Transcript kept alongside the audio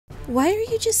Why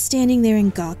are you just standing there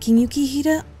and gawking,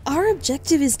 Yukihira? Our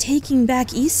objective is taking back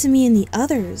Isumi and the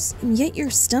others, and yet you're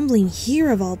stumbling here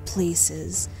of all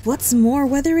places. What's more,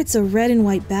 whether it's a red and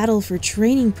white battle for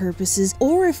training purposes,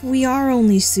 or if we are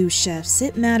only sous chefs,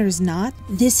 it matters not.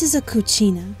 This is a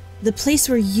cucina, the place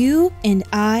where you and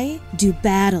I do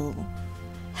battle.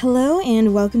 Hello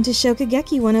and welcome to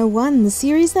Shokugeki 101, the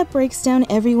series that breaks down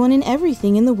everyone and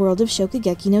everything in the world of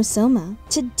Shokugeki no Soma.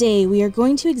 Today we are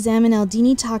going to examine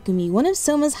Aldini Takumi, one of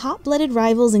Soma's hot-blooded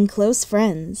rivals and close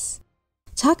friends.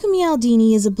 Takumi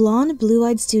Aldini is a blonde,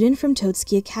 blue-eyed student from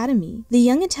Totsuki Academy. The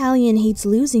young Italian hates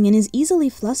losing and is easily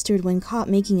flustered when caught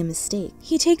making a mistake.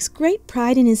 He takes great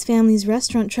pride in his family's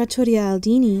restaurant Trattoria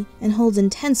Aldini and holds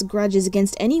intense grudges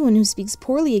against anyone who speaks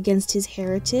poorly against his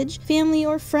heritage, family,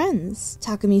 or friends.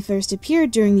 Takumi first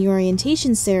appeared during the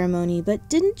orientation ceremony, but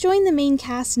didn't join the main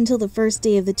cast until the first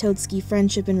day of the Totsuki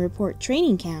Friendship and Report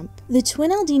training camp. The twin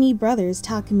Aldini brothers,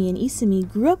 Takumi and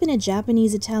Isumi, grew up in a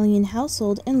Japanese-Italian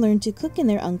household and learned to cook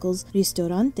in their uncle's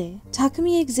ristorante.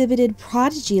 Takumi exhibited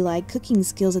prodigy-like cooking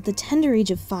skills at the tender age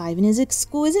of 5, and his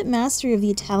exquisite mastery of the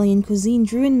Italian cuisine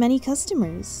drew in many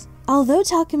customers. Although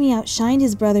Takumi outshined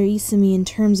his brother Isumi in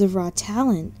terms of raw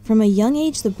talent, from a young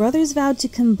age the brothers vowed to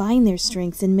combine their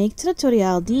strengths and make Trattoria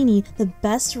Aldini the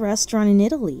best restaurant in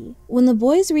Italy. When the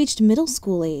boys reached middle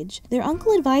school age, their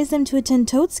uncle advised them to attend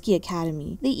Totsuki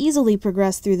Academy. They easily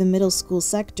progressed through the middle school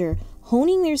sector,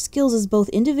 honing their skills as both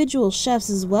individual chefs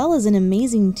as well as an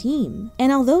amazing team. And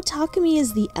although Takumi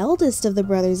is the eldest of the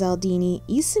brothers Aldini,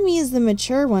 Isumi is the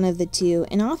mature one of the two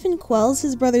and often quells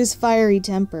his brother's fiery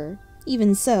temper.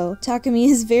 Even so, Takumi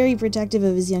is very protective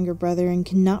of his younger brother and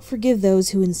cannot forgive those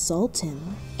who insult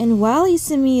him. And while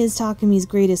Isumi is Takumi's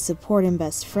greatest support and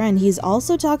best friend, he is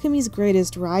also Takumi's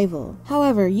greatest rival.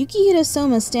 However, Yukihira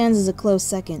Soma stands as a close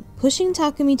second, pushing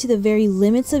Takumi to the very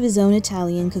limits of his own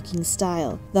Italian cooking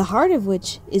style, the heart of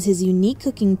which is his unique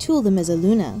cooking tool, the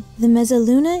mezzaluna. The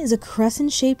mezzaluna is a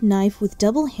crescent-shaped knife with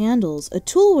double handles, a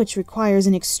tool which requires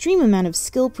an extreme amount of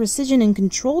skill, precision, and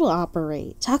control to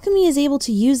operate. Takumi is able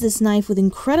to use this knife with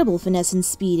incredible finesse and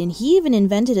speed, and he even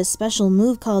invented a special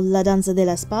move called La Danza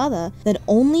della Spada that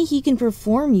only he can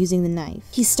perform using the knife.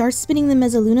 He starts spinning the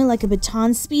mezzaluna like a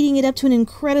baton, speeding it up to an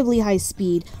incredibly high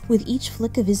speed with each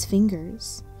flick of his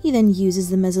fingers. He then uses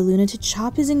the mezzaluna to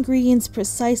chop his ingredients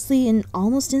precisely and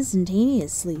almost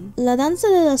instantaneously. La Danza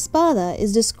della Spada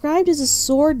is described as a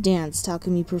sword dance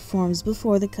Takumi performs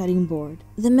before the cutting board.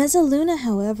 The mezzaluna,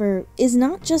 however, is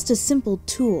not just a simple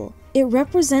tool. It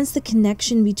represents the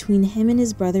connection between him and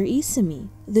his brother Isumi.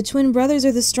 The twin brothers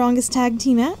are the strongest tag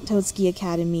team at Totsuki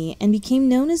Academy and became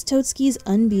known as Totsuki's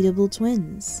unbeatable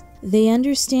twins. They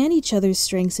understand each other's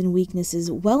strengths and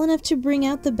weaknesses well enough to bring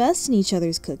out the best in each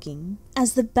other's cooking.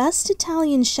 As the best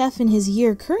Italian chef in his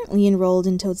year currently enrolled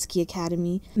in Totsuki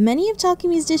Academy, many of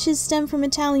Takumi's dishes stem from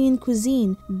Italian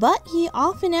cuisine, but he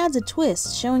often adds a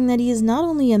twist, showing that he is not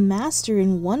only a master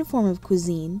in one form of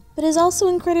cuisine, but is also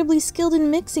incredibly skilled in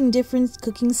mixing different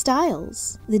cooking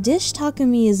styles. The dish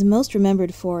Takumi is most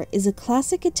remembered for is a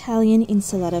classic Italian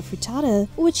insalata frittata,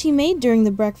 which he made during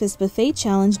the breakfast buffet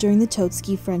challenge during the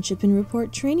Totsuki Friendship and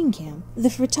Report training camp. The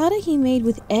frittata he made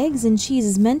with eggs and cheese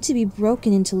is meant to be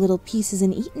broken into little pieces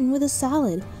and eaten with a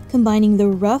salad, combining the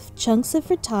rough chunks of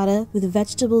frittata with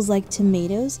vegetables like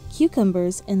tomatoes,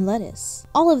 cucumbers, and lettuce.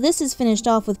 All of this is finished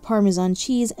off with Parmesan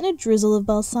cheese and a drizzle of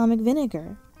balsamic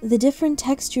vinegar. The different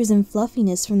textures and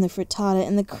fluffiness from the frittata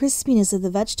and the crispiness of the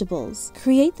vegetables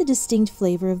create the distinct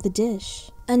flavor of the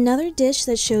dish. Another dish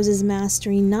that shows his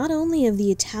mastery not only of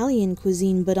the Italian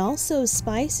cuisine but also of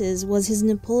spices was his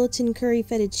Neapolitan curry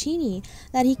fettuccine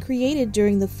that he created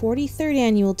during the 43rd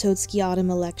annual Totsuki Autumn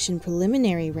Election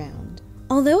preliminary round.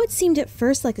 Although it seemed at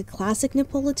first like a classic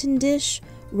Neapolitan dish,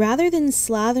 rather than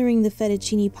slathering the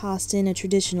fettuccine pasta in a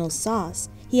traditional sauce,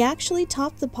 he actually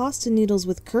topped the pasta noodles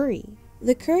with curry.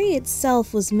 The curry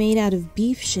itself was made out of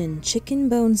beef shin, chicken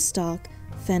bone stock,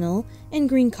 fennel, and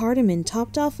green cardamom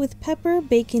topped off with pepper,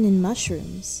 bacon, and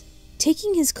mushrooms.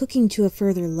 Taking his cooking to a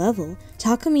further level,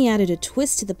 Takumi added a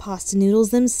twist to the pasta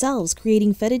noodles themselves,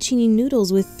 creating fettuccine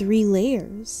noodles with 3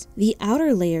 layers. The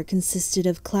outer layer consisted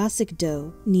of classic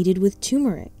dough, kneaded with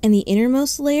turmeric, and the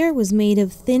innermost layer was made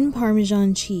of thin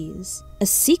Parmesan cheese. A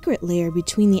secret layer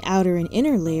between the outer and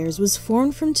inner layers was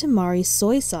formed from tamari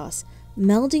soy sauce,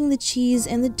 melding the cheese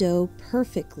and the dough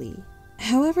perfectly.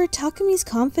 However, Takumi's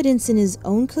confidence in his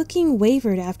own cooking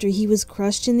wavered after he was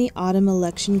crushed in the autumn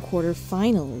election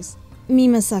quarterfinals.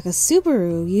 Mimasaka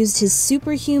Subaru used his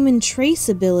superhuman trace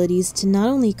abilities to not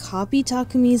only copy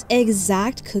Takumi's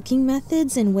exact cooking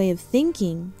methods and way of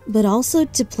thinking, but also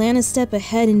to plan a step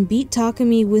ahead and beat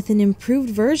Takumi with an improved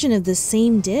version of the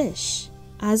same dish.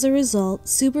 As a result,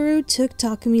 Subaru took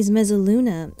Takumi's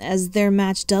Mezzaluna, as their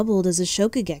match doubled as a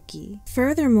Shokugeki.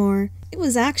 Furthermore, it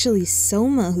was actually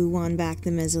Soma who won back the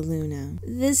Mezzaluna.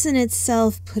 This in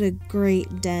itself put a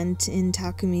great dent in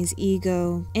Takumi's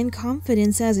ego and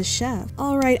confidence as a chef.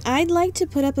 Alright, I'd like to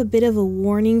put up a bit of a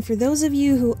warning for those of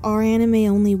you who are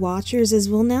anime-only watchers, as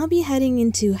we'll now be heading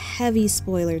into heavy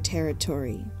spoiler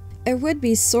territory. I would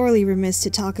be sorely remiss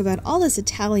to talk about all this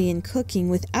Italian cooking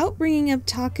without bringing up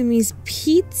Takumi's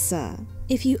pizza.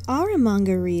 If you are a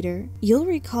manga reader, you'll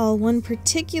recall one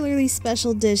particularly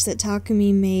special dish that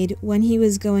Takumi made when he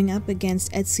was going up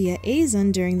against Etsuya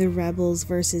Eizan during the Rebels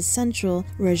vs Central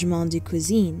Regiment de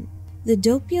Cuisine. The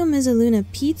Doppio Mezzaluna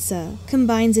pizza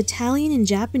combines Italian and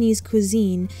Japanese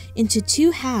cuisine into two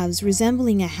halves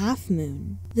resembling a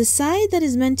half-moon. The side that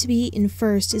is meant to be eaten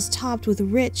first is topped with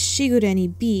rich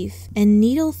shigureni beef and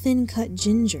needle-thin cut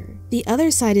ginger. The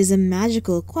other side is a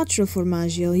magical quattro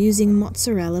formaggio using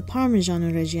mozzarella,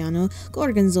 parmigiano reggiano,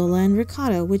 gorgonzola, and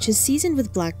ricotta, which is seasoned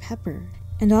with black pepper.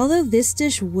 And although this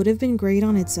dish would have been great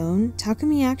on its own,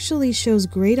 Takumi actually shows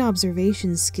great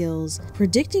observation skills,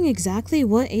 predicting exactly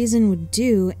what Eizan would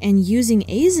do and using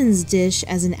Eizan's dish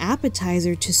as an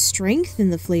appetizer to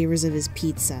strengthen the flavors of his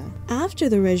pizza. After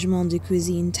the Regiment de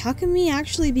Cuisine, Takumi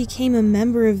actually became a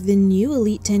member of the new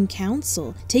Elite 10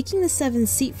 Council, taking the 7th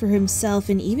seat for himself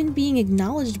and even being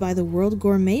acknowledged by the World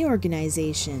Gourmet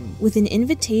Organization, with an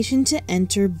invitation to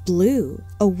enter Blue,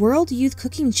 a World Youth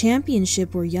Cooking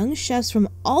Championship where young chefs from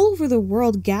all over the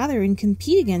world gather and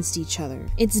compete against each other.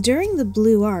 It's during the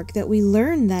Blue arc that we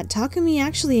learn that Takumi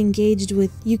actually engaged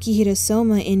with Yukihira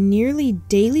Soma in nearly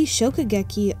daily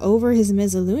Shokugeki over his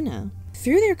Mezzaluna.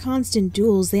 Through their constant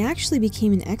duels, they actually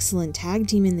became an excellent tag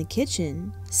team in the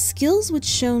kitchen, skills which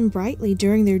shone brightly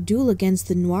during their duel against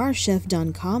the noir chef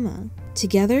Don Kama.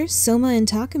 Together, Soma and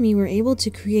Takumi were able to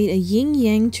create a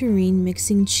yin-yang terrine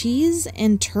mixing cheese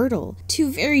and turtle,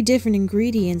 two very different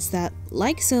ingredients that,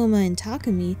 like Soma and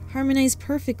Takumi, harmonize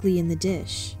perfectly in the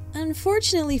dish.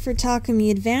 Unfortunately for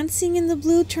Takumi, advancing in the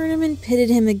Blue tournament pitted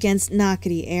him against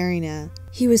Nakari Erina.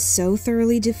 He was so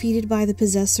thoroughly defeated by the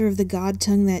possessor of the God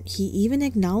Tongue that he even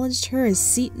acknowledged her as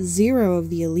seat 0 of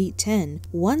the Elite 10,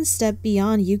 one step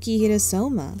beyond Yukihira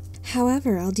Soma.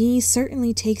 However, Aldini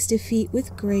certainly takes defeat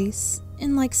with grace,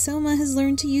 and like Soma has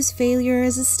learned to use failure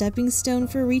as a stepping stone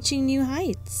for reaching new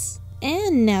heights.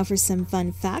 And now for some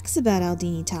fun facts about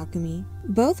Aldini Takumi.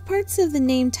 Both parts of the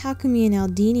name Takumi and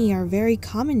Aldini are very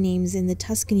common names in the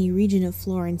Tuscany region of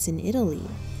Florence in Italy.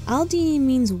 Aldini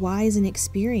means wise and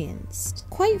experienced,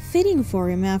 quite fitting for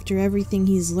him after everything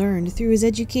he's learned through his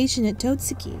education at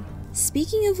Totsuki.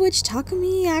 Speaking of which,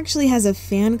 Takumi actually has a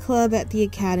fan club at the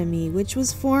academy, which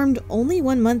was formed only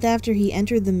 1 month after he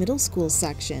entered the middle school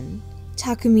section.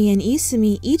 Takumi and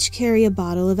Isumi each carry a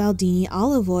bottle of Aldini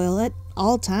olive oil at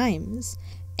all times.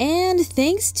 And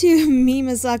thanks to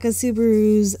Misaka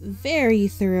Subaru's very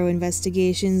thorough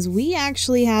investigations, we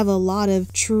actually have a lot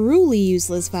of truly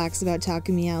useless facts about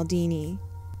Takumi Aldini.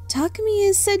 Takumi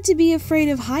is said to be afraid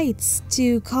of heights,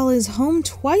 to call his home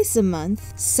twice a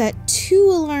month, set 2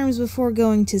 alarms before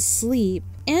going to sleep,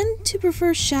 and to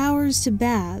prefer showers to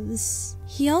baths.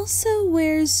 He also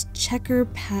wears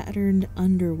checker-patterned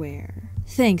underwear.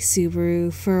 Thanks,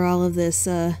 Subaru, for all of this,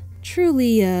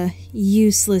 truly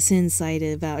useless insight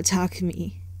about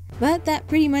Takumi. But that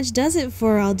pretty much does it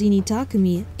for Aldini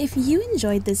Takumi. If you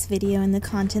enjoyed this video and the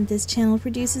content this channel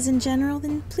produces in general,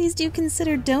 then please do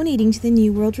consider donating to the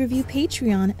New World Review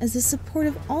Patreon, as the support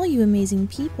of all you amazing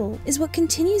people is what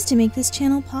continues to make this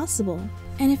channel possible.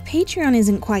 And if Patreon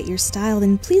isn't quite your style,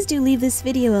 then please do leave this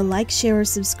video a like, share, or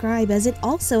subscribe, as it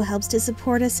also helps to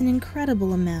support us an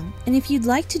incredible amount. And if you'd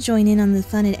like to join in on the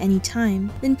fun at any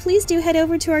time, then please do head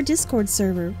over to our Discord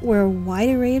server, where a wide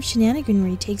array of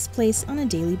shenaniganry takes place on a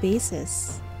daily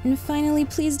basis. And finally,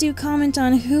 please do comment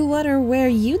on who, what, or where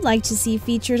you'd like to see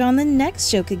featured on the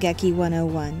next Shokugeki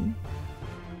 101.